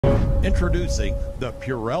Introducing the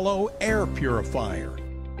Purello Air Purifier,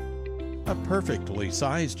 a perfectly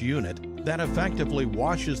sized unit that effectively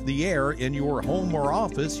washes the air in your home or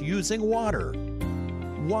office using water.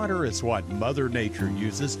 Water is what Mother Nature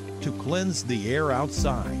uses to cleanse the air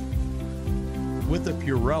outside. With the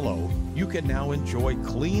Purello, you can now enjoy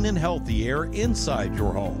clean and healthy air inside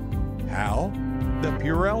your home. How? The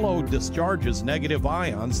Purello discharges negative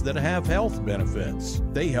ions that have health benefits.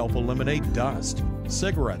 They help eliminate dust,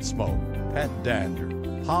 cigarette smoke, pet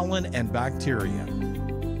dander, pollen, and bacteria.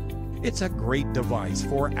 It's a great device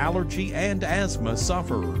for allergy and asthma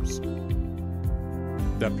sufferers.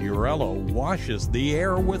 The Purello washes the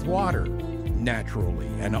air with water, naturally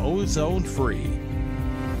and ozone-free.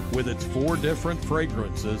 With its 4 different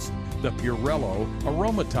fragrances, the Purello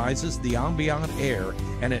aromatizes the ambient air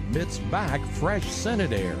and emits back fresh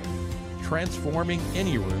scented air, transforming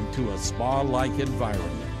any room to a spa-like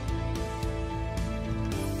environment.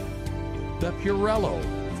 The Purello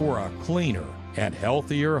for a cleaner and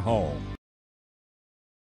healthier home.